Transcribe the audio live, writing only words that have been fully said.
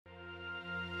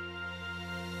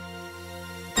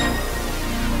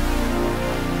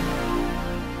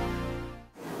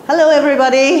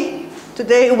everybody.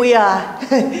 Today we are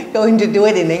going to do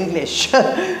it in English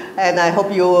and I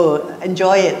hope you will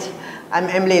enjoy it. I'm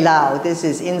Emily Lau. This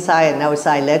is Inside and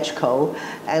Outside LegCo,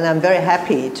 and I'm very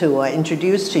happy to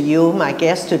introduce to you my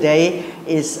guest today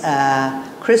is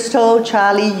Crystal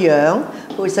Charlie Yeung,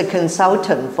 who is a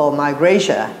consultant for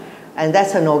Migrasia, and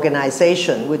that's an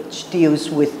organization which deals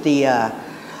with the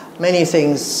many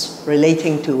things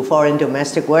relating to foreign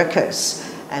domestic workers.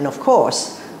 And of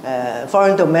course,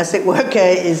 foreign domestic worker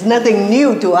is nothing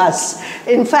new to us.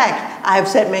 In fact, I have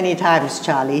said many times,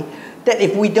 Charlie, that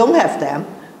if we don't have them,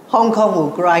 Hong Kong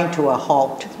will grind to a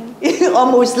halt,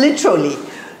 almost literally.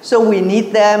 So we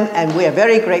need them and we are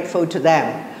very grateful to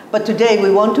them. But today we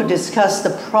want to discuss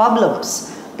the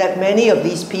problems that many of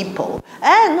these people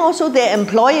and also their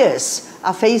employers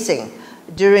are facing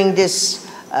during this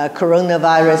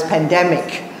coronavirus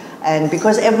pandemic. And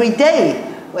because every day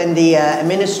when the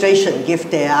administration give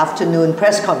their afternoon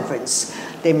press conference,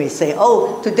 they may say,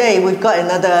 oh, today we've got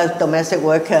another domestic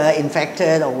worker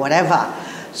infected or whatever.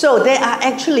 So there are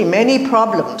actually many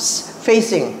problems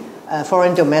facing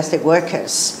foreign domestic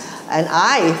workers. And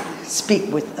I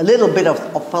speak with a little bit of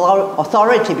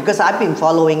authority because I've been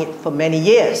following it for many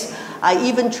years. I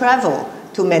even travel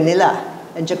to Manila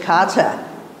and Jakarta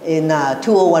in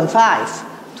 2015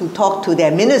 to talk to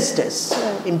their ministers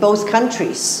in both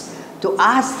countries, to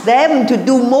ask them to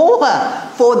do more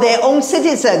for their own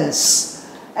citizens.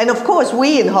 And of course,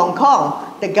 we in Hong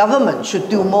Kong, the government should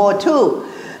do more too.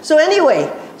 So anyway,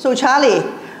 so Charlie,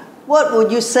 what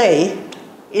would you say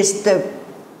is the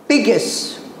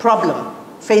biggest problem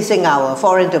facing our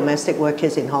foreign domestic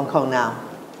workers in Hong Kong now?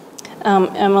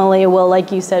 Emily, well,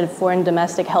 like you said, foreign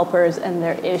domestic helpers and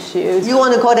their issues. You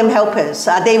want to call them helpers.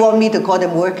 They want me to call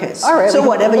them workers. All right. So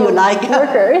whatever you like.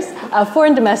 Workers,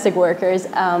 foreign domestic workers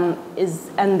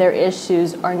and their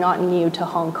issues are not new to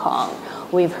Hong Kong.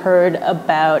 We've heard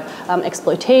about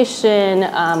exploitation,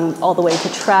 all the way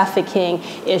to trafficking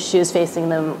issues facing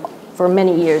them for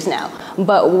many years now.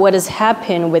 But what has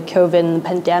happened with COVID and the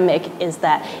pandemic is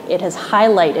that it has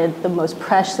highlighted the most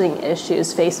pressing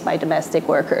issues faced by domestic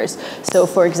workers. So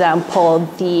for example,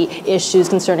 the issues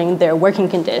concerning their working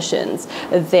conditions,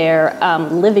 their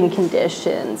living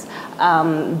conditions,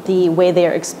 the way they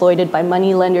are exploited by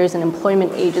moneylenders and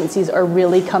employment agencies are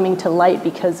really coming to light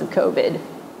because of COVID.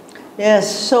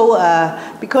 Yes, so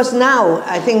because now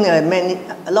I think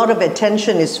a lot of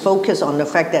attention is focused on the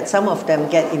fact that some of them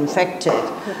get infected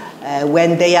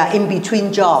when they are in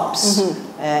between jobs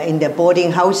in their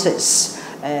boarding houses.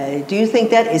 Do you think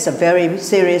that is a very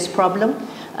serious problem?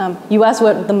 You asked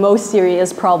what the most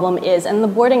serious problem is, and the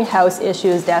boarding house issue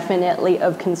is definitely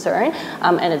of concern,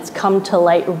 and it's come to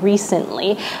light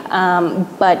recently.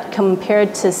 But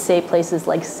compared to, say, places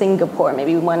like Singapore,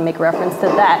 maybe we want to make reference to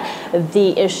that,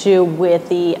 the issue with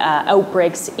the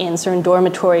outbreaks in certain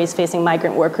dormitories facing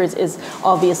migrant workers is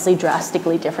obviously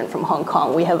drastically different from Hong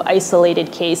Kong. We have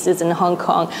isolated cases in Hong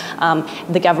Kong.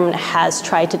 The government has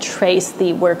tried to trace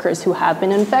the workers who have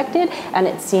been infected, and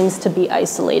it seems to be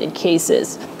isolated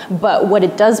cases. But what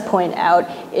it does point out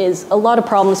is a lot of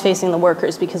problems facing the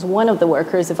workers, because one of the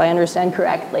workers, if I understand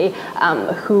correctly,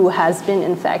 who has been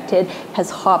infected has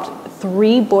hopped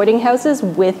 3 boarding houses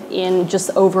within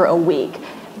just over a week.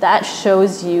 That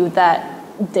shows you that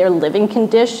their living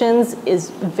conditions is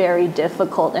very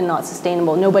difficult and not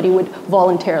sustainable. Nobody would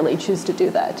voluntarily choose to do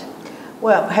that.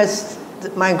 Well, has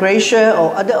Migrasia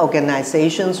or other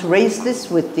organizations raised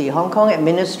this with the Hong Kong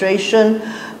administration,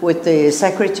 with the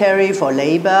Secretary for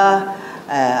Labor,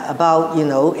 about, you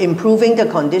know, improving the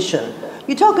condition?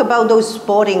 You talk about those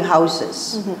boarding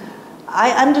houses. I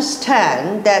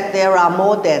understand that there are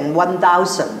more than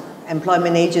 1,000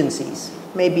 employment agencies,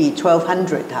 maybe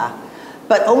 1,200,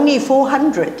 but only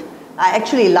 400 are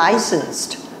actually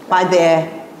licensed by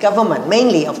their government.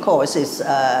 Mainly, of course, is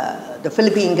the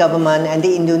Philippine government and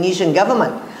the Indonesian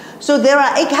government. So there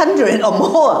are 800 or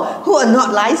more who are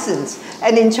not licensed.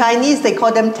 And in Chinese, they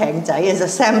call them tang zai, it's a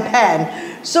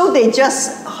sampan. So they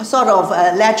just sort of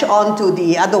latch on to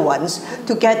the other ones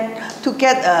to get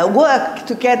work,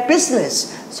 to get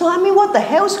business. So I mean, what the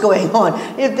hell's going on?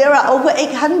 If there are over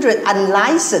 800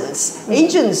 unlicensed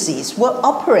agencies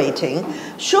operating,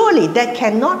 surely that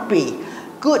cannot be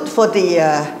good for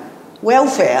the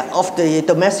welfare of the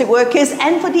domestic workers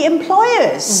and for the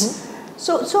employers.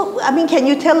 So I mean, can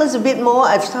you tell us a bit more,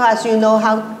 as far as you know,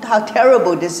 how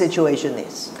terrible this situation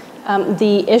is?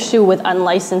 The issue with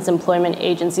unlicensed employment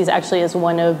agencies actually is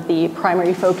one of the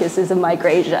primary focuses of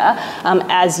Migrasia.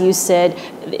 As you said,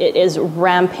 it is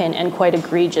rampant and quite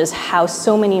egregious how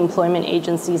so many employment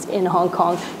agencies in Hong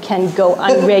Kong can go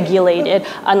unregulated,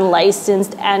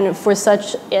 unlicensed, and for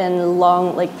such a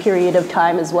long period of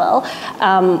time as well.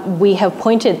 We have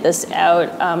pointed this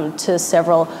out to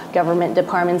several government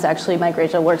departments. Actually,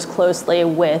 Migrasia works closely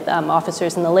with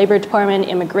officers in the Labor Department,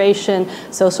 Immigration,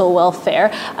 Social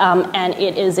Welfare, and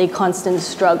it is a constant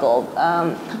struggle.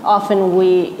 Often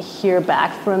we hear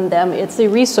back from them, it's a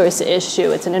resource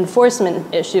issue, it's an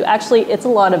enforcement issue. Actually, it's a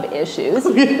lot of issues.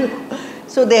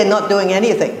 So they're not doing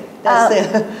anything.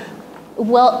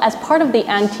 Well, as part of the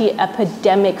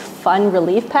anti-epidemic fund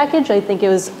relief package, I think it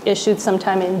was issued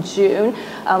sometime in June,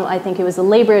 I think it was the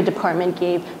Labor Department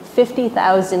gave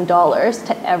 $50,000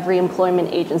 to every employment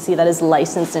agency that is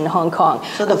licensed in Hong Kong.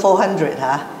 So the 400,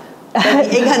 huh?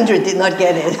 The 800 did not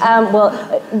get it.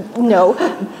 No,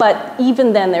 but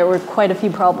even then there were quite a few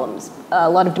problems. A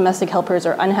lot of domestic helpers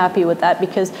are unhappy with that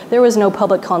because there was no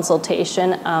public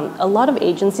consultation. A lot of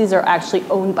agencies are actually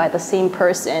owned by the same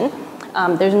person.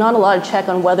 There's not a lot of check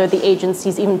on whether the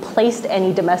agencies even placed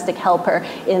any domestic helper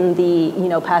in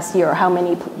the past year or how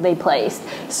many they placed.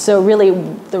 So really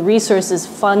the resources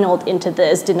funneled into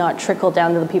this did not trickle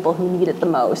down to the people who need it the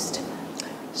most.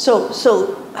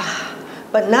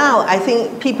 But now I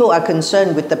think people are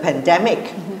concerned with the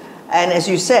pandemic. And as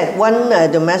you said, one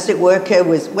domestic worker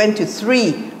went to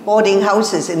 3 boarding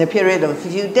houses in a period of a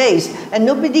few days, and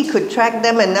nobody could track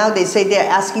them, and now they say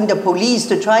they're asking the police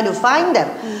to try to find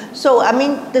them. So, I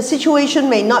mean, the situation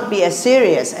may not be as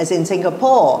serious as in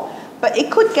Singapore, but it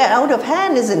could get out of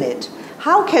hand, isn't it?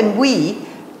 How can we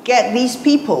get these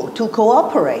people to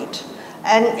cooperate?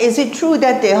 And is it true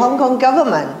that the Hong Kong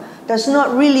government does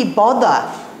not really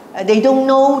bother? They don't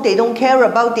know, they don't care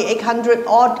about the 800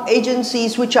 odd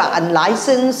agencies which are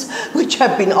unlicensed, which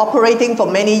have been operating for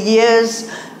many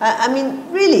years. I mean,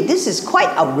 really, this is quite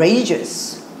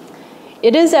outrageous.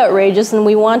 It is outrageous, and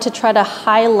we want to try to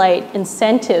highlight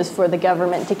incentives for the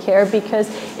government to care because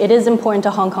it is important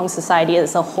to Hong Kong society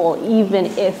as a whole, even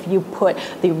if you put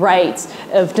the rights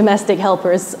of domestic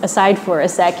helpers aside for a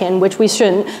second, which we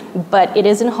shouldn't, but it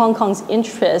is in Hong Kong's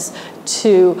interest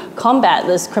to combat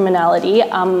this criminality,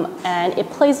 and it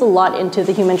plays a lot into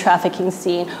the human trafficking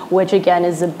scene, which again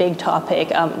is a big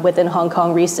topic within Hong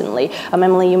Kong recently.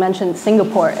 Emily, you mentioned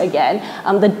Singapore again.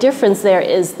 The difference there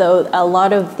is, though, a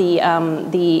lot of the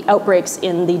outbreaks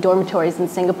in the dormitories in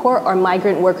Singapore are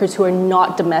migrant workers who are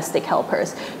not domestic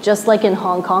helpers. Just like in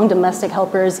Hong Kong, domestic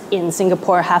helpers in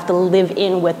Singapore have to live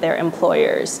in with their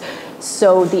employers.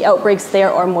 So the outbreaks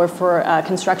there are more for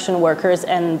construction workers,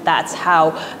 and that's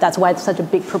why it's such a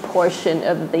big proportion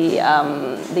of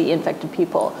the infected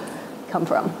people come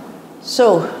from.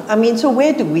 So, I mean, so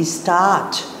where do we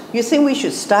start? You think we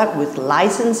should start with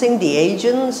licensing the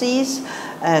agencies,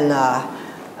 and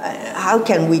how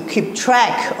can we keep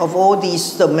track of all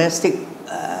these domestic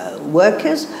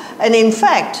workers? And in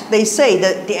fact, they say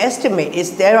that the estimate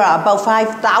is there are about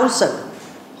 5,000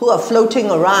 who are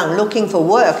floating around looking for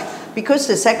work because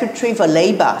the Secretary for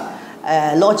Labour,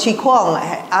 Lord Chi Kwong,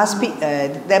 asked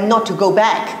them not to go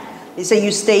back. They say,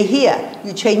 you stay here,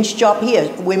 you change job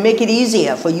here. We make it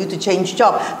easier for you to change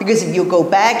job, because if you go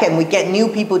back and we get new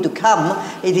people to come,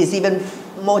 it is even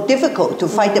more difficult to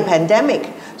fight the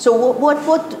pandemic. So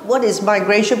what is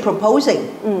Migrasia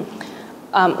proposing?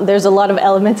 There's a lot of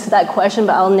elements to that question,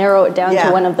 but I'll narrow it down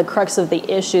to one of the crux of the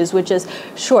issues, which is,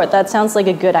 sure, that sounds like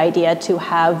a good idea to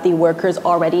have the workers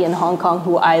already in Hong Kong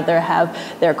who either have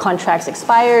their contracts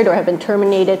expired or have been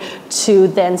terminated to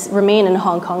then remain in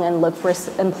Hong Kong and look for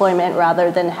employment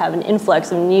rather than have an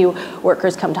influx of new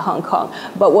workers come to Hong Kong.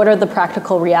 But what are the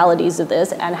practical realities of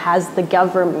this, and has the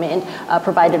government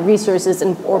provided resources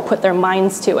or put their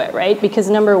minds to it, right? Because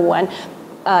number one,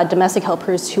 domestic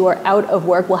helpers who are out of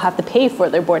work will have to pay for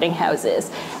their boarding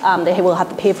houses. They will have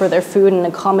to pay for their food and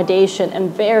accommodation, and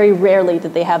very rarely do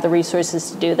they have the resources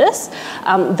to do this.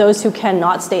 Those who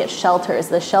cannot stay at shelters,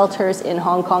 the shelters in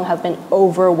Hong Kong have been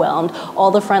overwhelmed. All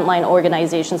the frontline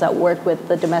organizations that work with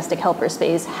the domestic helper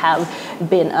space have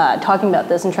been talking about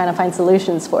this and trying to find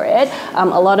solutions for it. A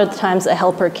lot of the times a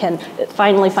helper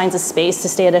finally finds a space to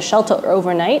stay at a shelter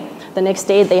overnight. The next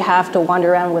day they have to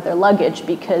wander around with their luggage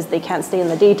because they can't stay in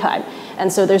the daytime.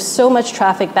 And so there's so much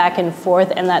traffic back and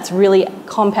forth, and that's really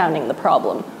compounding the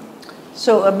problem.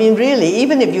 So, I mean, really,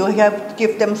 even if you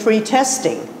give them free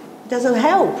testing, it doesn't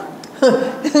help.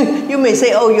 You may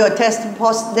say, oh, you're tested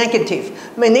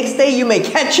negative. The next day you may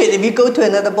catch it if you go to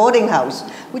another boarding house,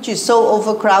 which is so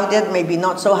overcrowded, maybe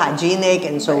not so hygienic,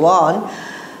 and so on.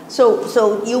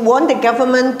 So you want the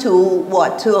government to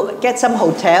what? To get some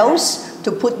hotels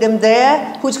to put them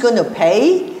there? Who's going to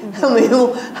pay? I mean,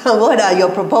 what are your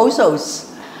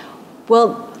proposals?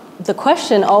 Well, the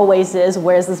question always is,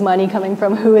 where's this money coming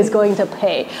from? Who is going to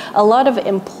pay? A lot of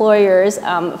employers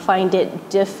find it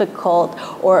difficult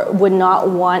or would not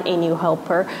want a new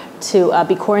helper to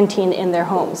be quarantined in their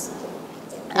homes.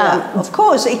 Of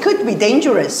course, it could be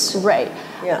dangerous. Right.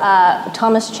 Yeah.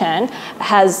 Thomas Chan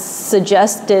has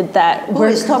suggested that... Who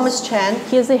is Thomas Chan?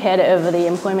 He is the head of the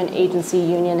Employment Agency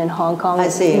Union in Hong Kong. I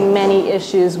see. Many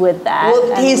issues with that.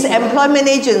 Well, his employment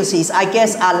agencies, I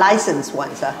guess, are licensed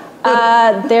ones, huh?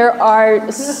 There are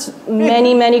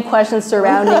many questions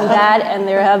surrounding that, and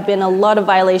there have been a lot of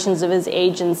violations of his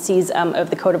agencies,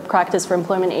 of the Code of Practice for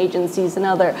Employment Agencies and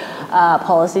other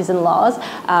policies and laws.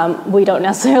 We don't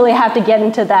necessarily have to get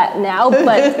into that now,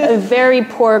 but a very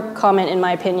poor comment, in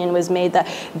my opinion, was made that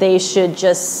they should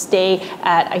just stay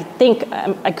at, I think,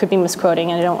 I could be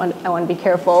misquoting, and I want to be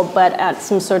careful, but at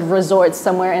some sort of resort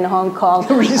somewhere in Hong Kong.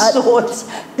 Resorts,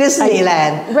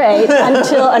 Disneyland. Right,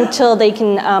 until they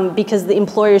can, because the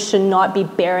employers should not be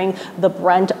bearing the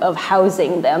brunt of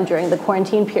housing them during the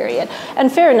quarantine period.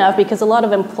 And fair enough, because a lot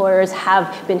of employers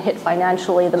have been hit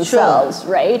financially themselves,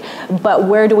 sure, right? But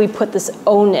where do we put this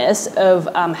onus of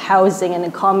housing and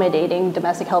accommodating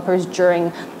domestic helpers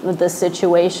during this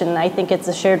situation? I think it's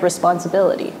a shared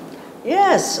responsibility.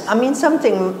 Yes, I mean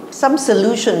some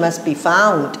solution must be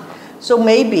found. So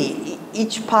maybe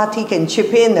each party can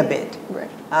chip in a bit.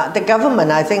 Right. The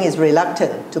government, I think, is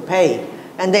reluctant to pay.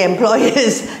 And the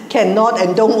employers cannot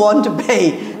and don't want to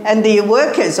pay. And the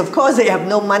workers, of course, they have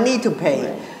no money to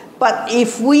pay. Right. But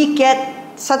if we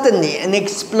get suddenly an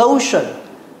explosion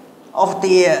of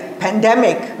the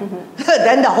pandemic,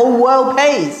 then the whole world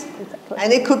pays. Exactly.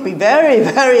 And it could be very,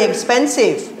 very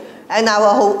expensive. And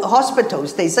our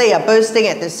hospitals, they say, are bursting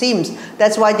at the seams.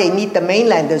 That's why they need the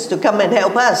mainlanders to come and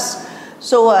help us.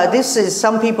 So this is,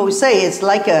 some people say, it's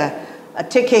like a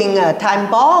ticking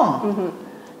time bomb.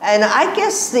 And I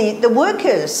guess the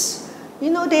workers,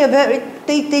 you know,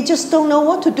 they just don't know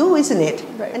what to do, isn't it?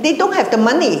 Right. And they don't have the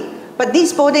money. But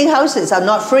these boarding houses are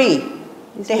not free.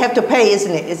 They have to pay,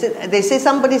 isn't it? They say,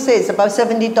 somebody says it's about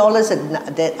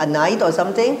 $70 a night or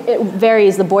something? It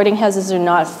varies. The boarding houses are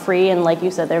not free, and like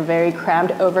you said, they're very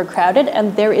crammed, overcrowded,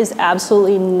 and there is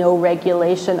absolutely no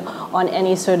regulation on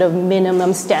any sort of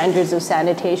minimum standards of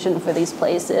sanitation for these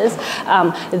places.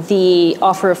 The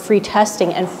offer of free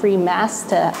testing and free masks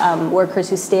to workers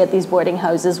who stay at these boarding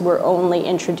houses were only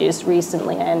introduced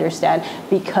recently, I understand,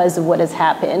 because of what has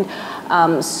happened.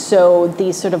 So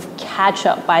the sort of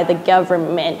catch-up by the government,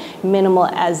 minimal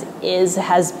as is,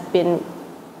 has been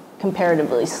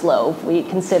comparatively slow if we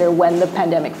consider when the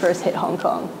pandemic first hit Hong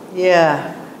Kong.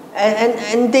 Yeah,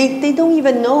 and they don't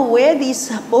even know where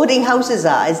these boarding houses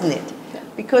are, isn't it? Yeah.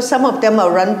 Because some of them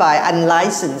are run by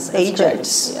unlicensed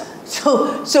agents. Yeah.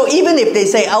 So even if they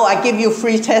say, oh, I give you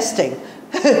free testing,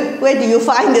 where do you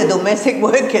find the domestic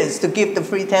workers to give the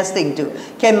free testing to?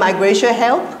 Can Migrasia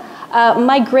help?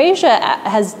 Migrasia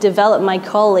has developed, my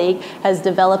colleague has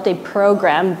developed a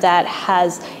program that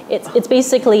has, it's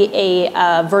basically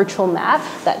a virtual map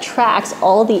that tracks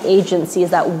all the agencies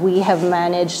that we have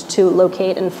managed to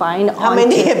locate and find. How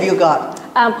many have you got?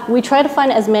 We try to find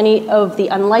as many of the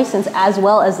unlicensed as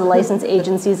well as the licensed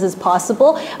agencies as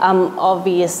possible.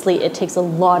 Obviously, it takes a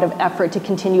lot of effort to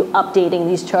continue updating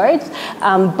these charts,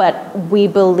 but we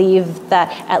believe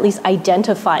that at least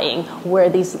identifying where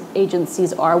these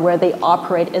agencies are, where they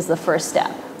operate, is the first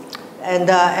step. And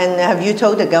have you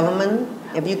told the government?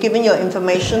 Have you given your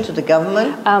information to the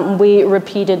government? We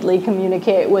repeatedly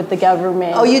communicate with the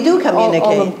government. Oh, you do communicate?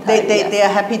 All the time, yes. They are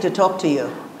happy to talk to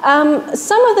you?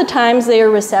 Some of the times they are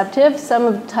receptive, some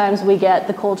of the times we get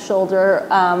the cold shoulder,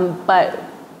 but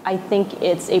I think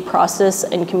it's a process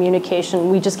in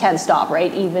communication. We just can't stop,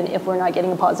 right? Even if we're not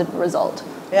getting a positive result.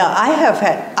 Yeah, I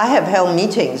have held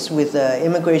meetings with the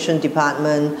Immigration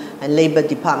Department and Labor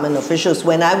Department officials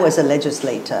when I was a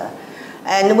legislator.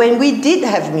 And when we did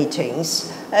have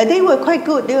meetings, they were quite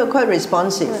good, they were quite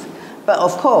responsive. Right. But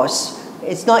of course,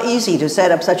 it's not easy to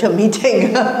set up such a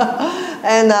meeting.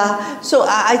 And so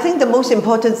I think the most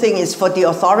important thing is for the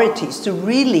authorities to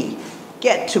really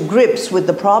get to grips with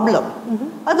the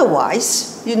problem.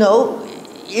 Otherwise, you know,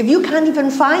 if you can't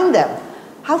even find them,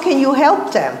 how can you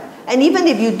help them? And even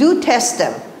if you do test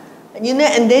them, you know,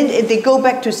 and then if they go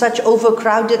back to such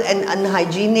overcrowded and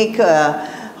unhygienic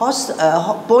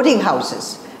boarding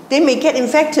houses, they may get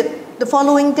infected the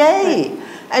following day.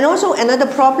 And also another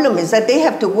problem is that they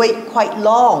have to wait quite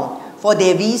long for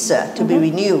their visa to be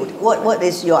renewed. What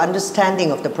is your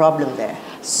understanding of the problem there?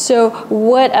 So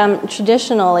what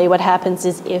traditionally what happens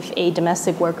is if a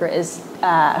domestic worker is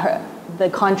the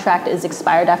contract is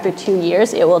expired after 2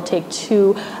 years, it will take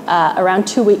around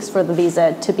 2 weeks for the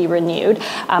visa to be renewed.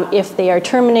 If they are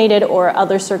terminated or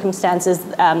other circumstances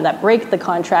that break the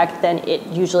contract, then it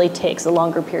usually takes a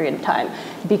longer period of time.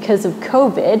 Because of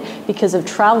COVID, because of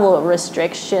travel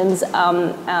restrictions,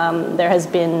 there has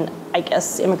been, I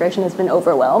guess, immigration has been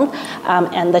overwhelmed,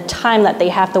 and the time that they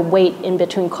have to wait in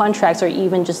between contracts or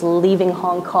even just leaving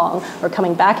Hong Kong or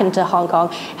coming back into Hong Kong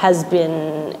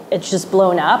it's just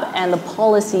blown up, and the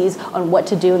policies on what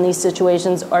to do in these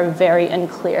situations are very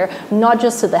unclear, not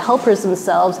just to the helpers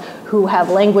themselves who have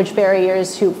language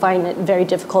barriers, who find it very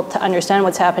difficult to understand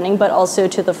what's happening, but also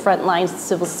to the frontline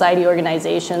civil society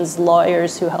organizations,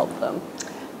 lawyers who help them.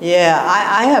 Yeah,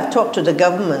 I have talked to the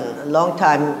government a long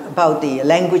time about the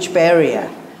language barrier.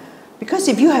 Because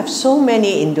if you have so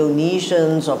many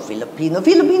Indonesians or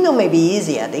Filipino may be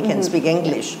easier, they can speak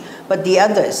English, but the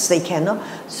others, they cannot.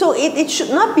 So it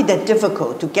should not be that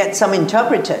difficult to get some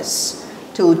interpreters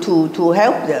to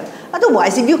help them.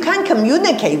 Otherwise, if you can't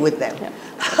communicate with them,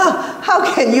 how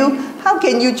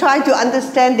can you try to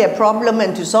understand their problem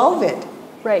and to solve it?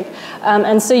 Right.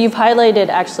 And so you've highlighted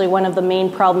actually one of the main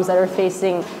problems that are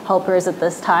facing helpers at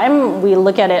this time. We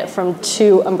look at it from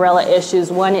two umbrella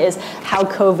issues. One is how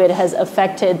COVID has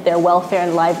affected their welfare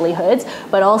and livelihoods,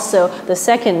 but also the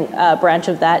second branch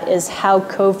of that is how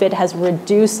COVID has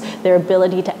reduced their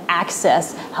ability to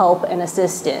access help and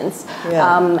assistance.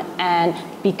 Yeah. And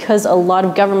because a lot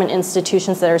of government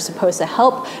institutions that are supposed to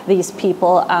help these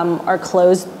people are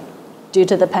closed due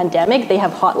to the pandemic, they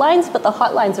have hotlines, but the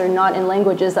hotlines are not in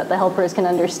languages that the helpers can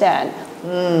understand.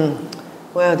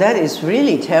 Well, that is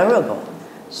really terrible.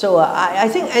 So I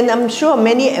think, and I'm sure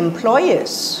many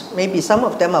employers, maybe some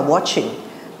of them are watching,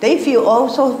 they feel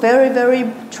also very,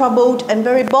 very troubled and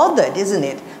very bothered, isn't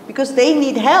it? Because they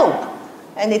need help.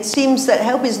 And it seems that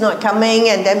help is not coming,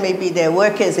 and then maybe their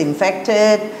worker is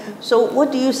infected. So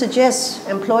what do you suggest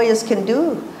employers can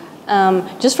do?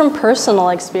 Just from personal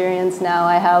experience now,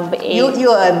 I have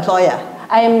You're an employer.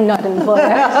 I am not an employer.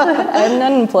 I am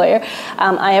not an employer.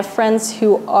 I have friends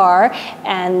who are,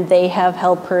 and they have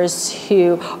helpers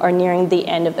who are nearing the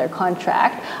end of their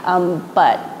contract,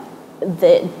 but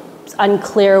it's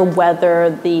unclear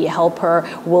whether the helper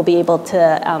will be able to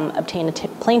obtain a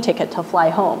plane ticket to fly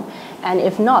home. And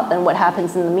if not, then what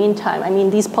happens in the meantime? I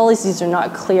mean, these policies are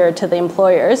not clear to the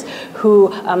employers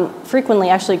who frequently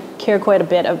actually care quite a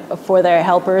bit for their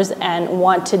helpers and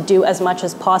want to do as much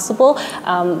as possible,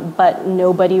 but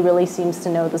nobody really seems to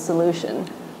know the solution.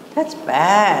 That's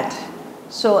bad.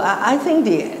 So I think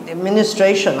the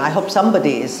administration, I hope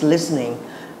somebody is listening,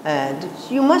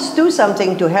 you must do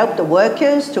something to help the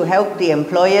workers, to help the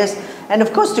employers, and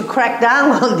of course to crack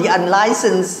down on the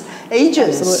unlicensed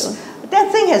agents. Absolutely. That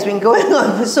thing has been going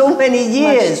on for so many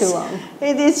years. Much too long.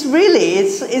 It's really,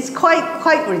 it's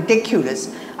quite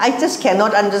ridiculous. I just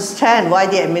cannot understand why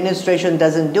the administration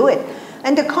doesn't do it.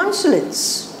 And the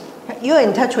consulates, you're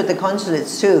in touch with the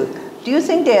consulates too. Do you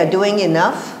think they are doing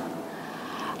enough?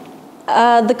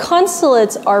 The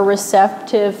consulates are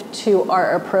receptive to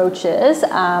our approaches,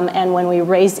 and when we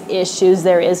raise issues,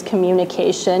 there is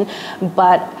communication,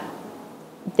 but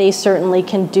they certainly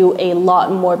can do a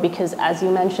lot more because, as you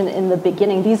mentioned in the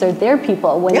beginning, these are their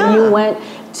people. When you went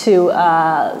to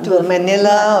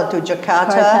Manila or to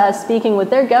Jakarta, speaking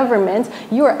with their governments,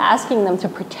 you are asking them to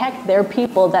protect their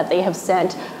people that they have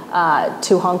sent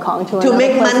to Hong Kong, to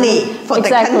make money for the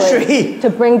country, to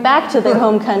bring back to their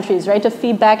home countries, right? To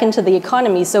feed back into the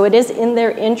economy. So it is in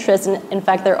their interest, and in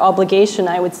fact, their obligation,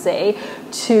 I would say,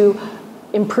 to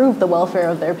improve the welfare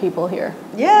of their people here.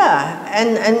 Yeah,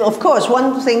 and of course,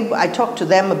 one thing I talked to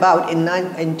them about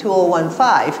in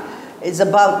 2015 is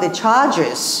about the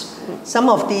charges. Some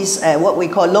of these, what we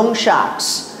call loan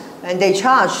sharks, and they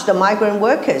charge the migrant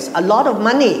workers a lot of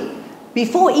money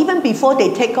even before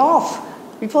they take off,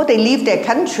 before they leave their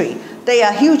country. They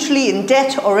are hugely in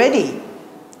debt already.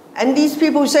 And these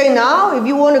people say, now, if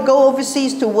you want to go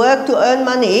overseas to work, to earn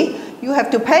money, you have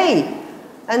to pay.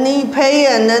 And then you pay,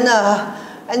 and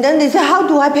then they say, how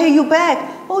do I pay you back?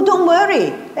 Oh, don't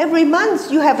worry. Every month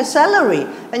you have a salary,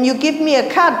 and you give me a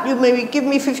cut. You maybe give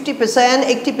me 50%,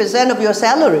 80% of your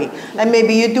salary, and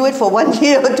maybe you do it for 1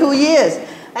 year or 2 years.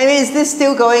 I mean, is this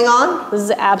still going on? This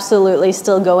is absolutely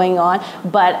still going on,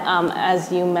 but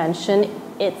as you mentioned,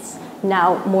 it's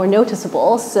now more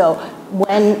noticeable. So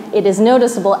when it is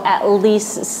noticeable, at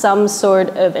least some sort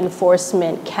of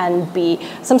enforcement can be,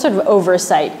 some sort of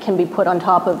oversight can be put on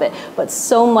top of it. But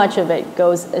so much of it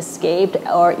goes escaped,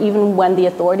 or even when the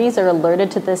authorities are alerted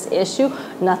to this issue,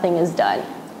 nothing is done.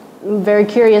 very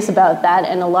curious about that,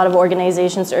 and a lot of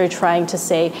organizations are trying to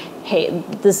say, hey,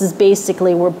 this is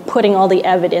basically, we're putting all the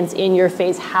evidence in your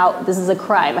face, how this is a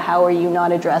crime, how are you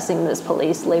not addressing this,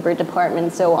 police, labor department,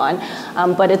 and so on.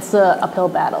 But it's an uphill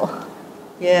battle.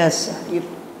 Yes, you've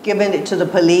given it to the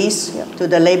police, to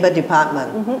the labor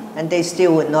department, and they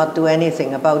still would not do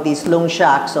anything about these loan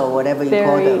sharks or whatever you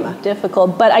call them. Very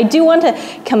difficult. But I do want to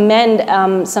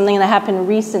commend something that happened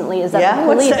recently. Is that the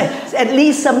police? At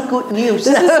least some good news.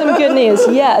 This is some good news,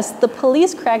 yes. The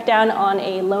police cracked down on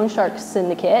a loan shark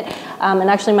syndicate,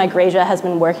 and actually Migrasia has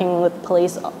been working with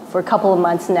police for a couple of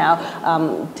months now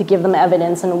to give them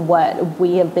evidence and what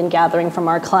we have been gathering from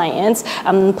our clients.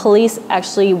 Police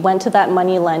actually went to that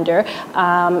money lender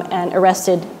and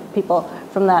arrested people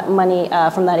from that money,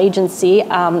 from that agency.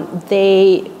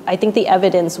 I think the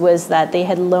evidence was that they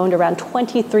had loaned around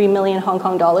 23 million Hong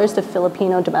Kong dollars to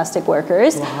Filipino domestic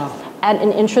workers at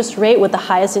an interest rate with the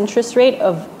highest interest rate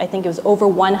of, I think it was over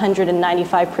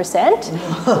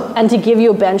 195%. And to give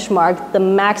you a benchmark, the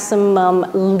maximum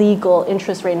legal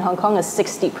interest rate in Hong Kong is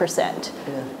 60%.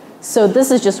 So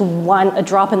this is just a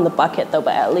drop in the bucket though,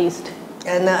 but at least.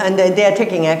 And they're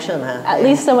taking action, huh? At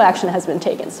least some action has been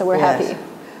taken, so we're happy.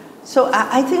 So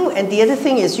I think, and the other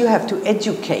thing is you have to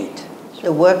educate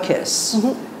the workers.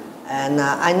 And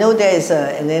I know there is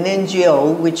an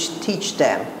NGO which teach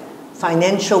them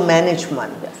financial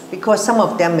management, because some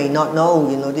of them may not know,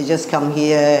 they just come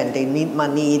here and they need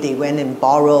money, they went and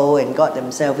borrow and got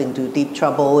themselves into deep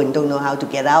trouble and don't know how to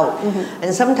get out.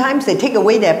 And sometimes they take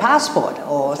away their passport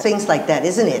or things like that,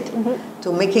 isn't it?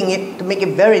 To make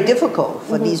it very difficult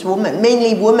for these women,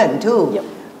 mainly women too.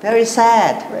 Very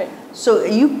sad. So are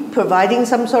you providing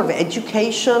some sort of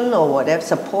education or whatever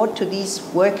support to these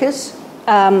workers?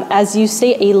 As you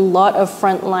say, a lot of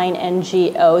frontline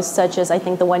NGOs, such as I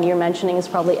think the one you're mentioning is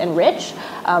probably Enrich,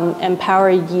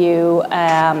 Empower You,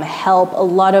 Help, a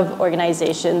lot of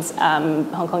organizations,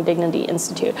 Hong Kong Dignity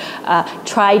Institute,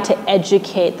 try to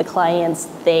educate the clients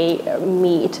they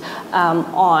meet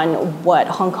on what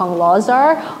Hong Kong laws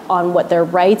are, on what their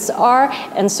rights are,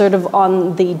 and sort of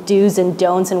on the do's and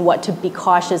don'ts and what to be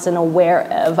cautious and aware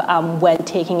of when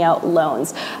taking out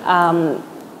loans.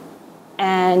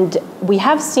 And we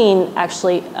have seen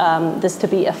actually this to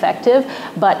be effective,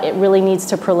 but it really needs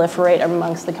to proliferate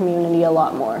amongst the community a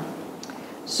lot more.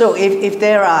 So if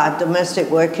there are domestic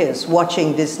workers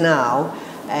watching this now,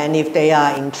 and if they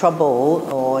are in trouble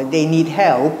or they need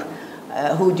help,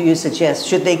 who do you suggest?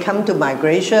 Should they come to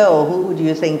Migrasia, or who do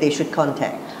you think they should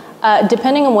contact?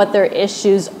 Depending on what their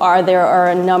issues are, there are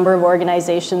a number of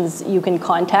organizations you can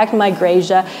contact.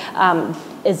 Migrasia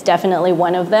is definitely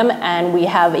one of them, and we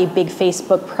have a big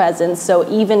Facebook presence. So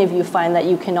even if you find that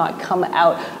you cannot come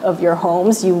out of your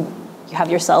homes, you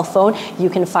have your cell phone, you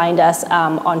can find us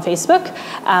on Facebook,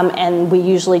 and we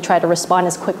usually try to respond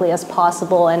as quickly as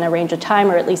possible and arrange a time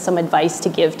or at least some advice to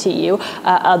give to you.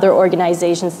 Other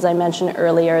organizations, as I mentioned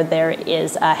earlier, there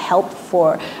is help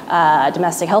for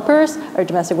domestic helpers or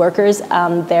domestic workers.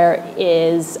 There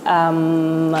is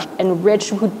Enrich,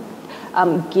 who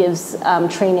gives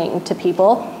training to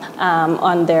people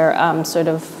on their sort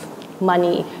of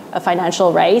money,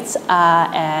 financial rights,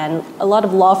 and a lot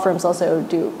of law firms also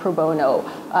do pro bono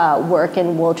work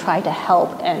and will try to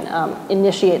help and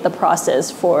initiate the process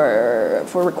for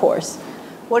recourse.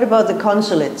 What about the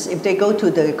consulates? If they go to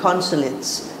the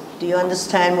consulates, do you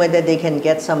understand whether they can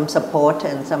get some support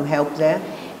and some help there?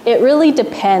 It really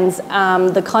depends.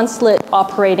 The consulate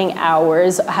operating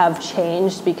hours have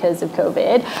changed because of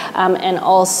COVID, and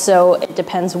also it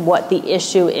depends what the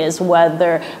issue is,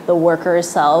 whether the worker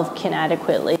herself can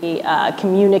adequately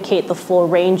communicate the full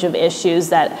range of issues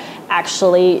that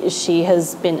actually she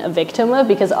has been a victim of,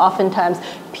 because oftentimes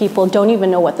people don't even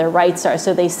know what their rights are.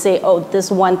 So they say, oh, this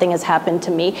one thing has happened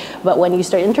to me, but when you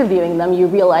start interviewing them, you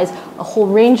realize a whole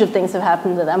range of things have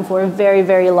happened to them for a very,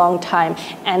 very long time.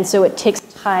 And so it takes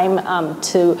time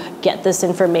to get this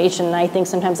information. And I think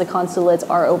sometimes the consulates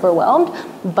are overwhelmed,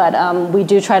 but we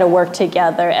do try to work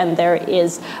together, and there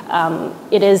is,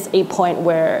 it is a point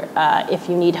where if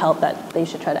you need help, that they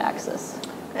should try to access.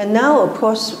 And now, of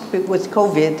course, with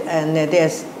COVID, and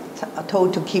there's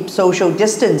told to keep social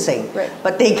distancing,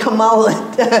 but they come out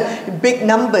in big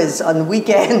numbers on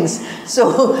weekends.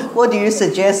 So what do you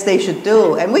suggest they should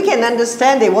do? And we can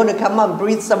understand they want to come out and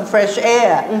breathe some fresh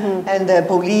air, and the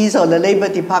police or the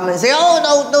labor department say,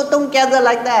 oh, no, don't gather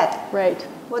like that.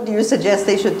 What do you suggest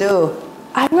they should do?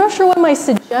 I'm not sure what my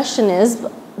suggestion is.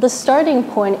 The starting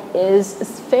point is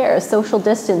fair, social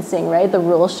distancing, right? The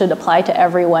rules should apply to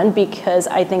everyone because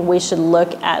I think we should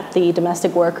look at the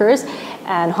domestic workers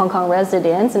and Hong Kong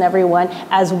residents and everyone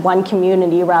as one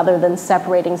community rather than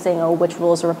separating, saying, oh, which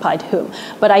rules apply to whom.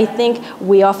 But I think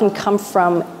we often come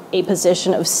from a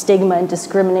position of stigma and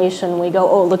discrimination. We go,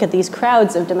 oh, look at these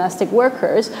crowds of domestic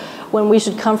workers, when we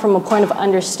should come from a point of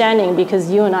understanding,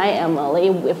 because you and I, Emily,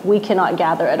 if we cannot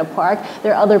gather at a park,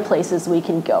 there are other places we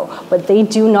can go. But they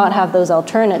do not have those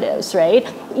alternatives, right?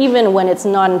 Even when it's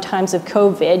not in times of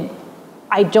COVID,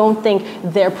 I don't think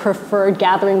their preferred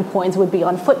gathering points would be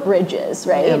on footbridges,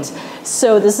 right? Yeah.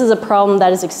 So this is a problem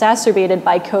that is exacerbated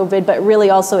by COVID, but really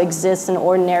also exists in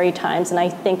ordinary times. And I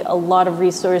think a lot of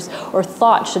resource or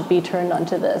thought should be turned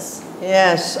onto this.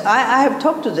 Yes, I have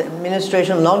talked to the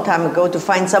administration a long time ago to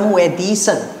find somewhere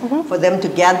decent for them to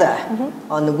gather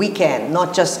on the weekend,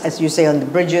 not just, as you say, on the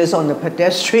bridges, on the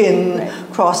pedestrian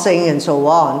crossing and so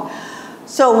on.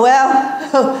 So,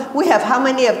 well, we have how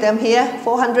many of them here?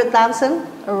 400,000?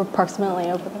 Or approximately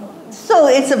over there. So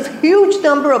it's a huge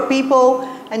number of people,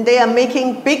 and they are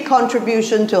making big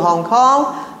contribution to Hong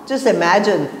Kong. Just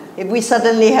imagine if we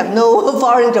suddenly have no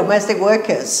foreign domestic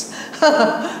workers.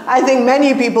 I think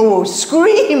many people will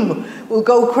scream, will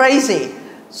go crazy.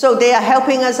 So they are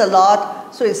helping us a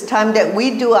lot. So it's time that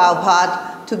we do our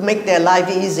part to make their life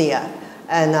easier.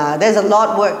 And there's a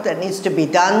lot of work that needs to be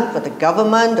done for the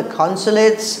government, the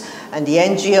consulates, and the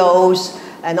NGOs,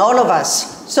 and all of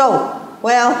us. So,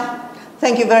 well,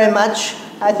 thank you very much.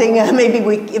 I think maybe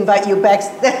we invite you back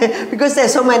because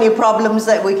there's so many problems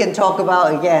that we can talk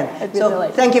about again.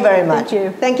 So, thank you very much. Thank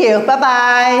you. Thank you.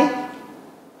 Bye-bye.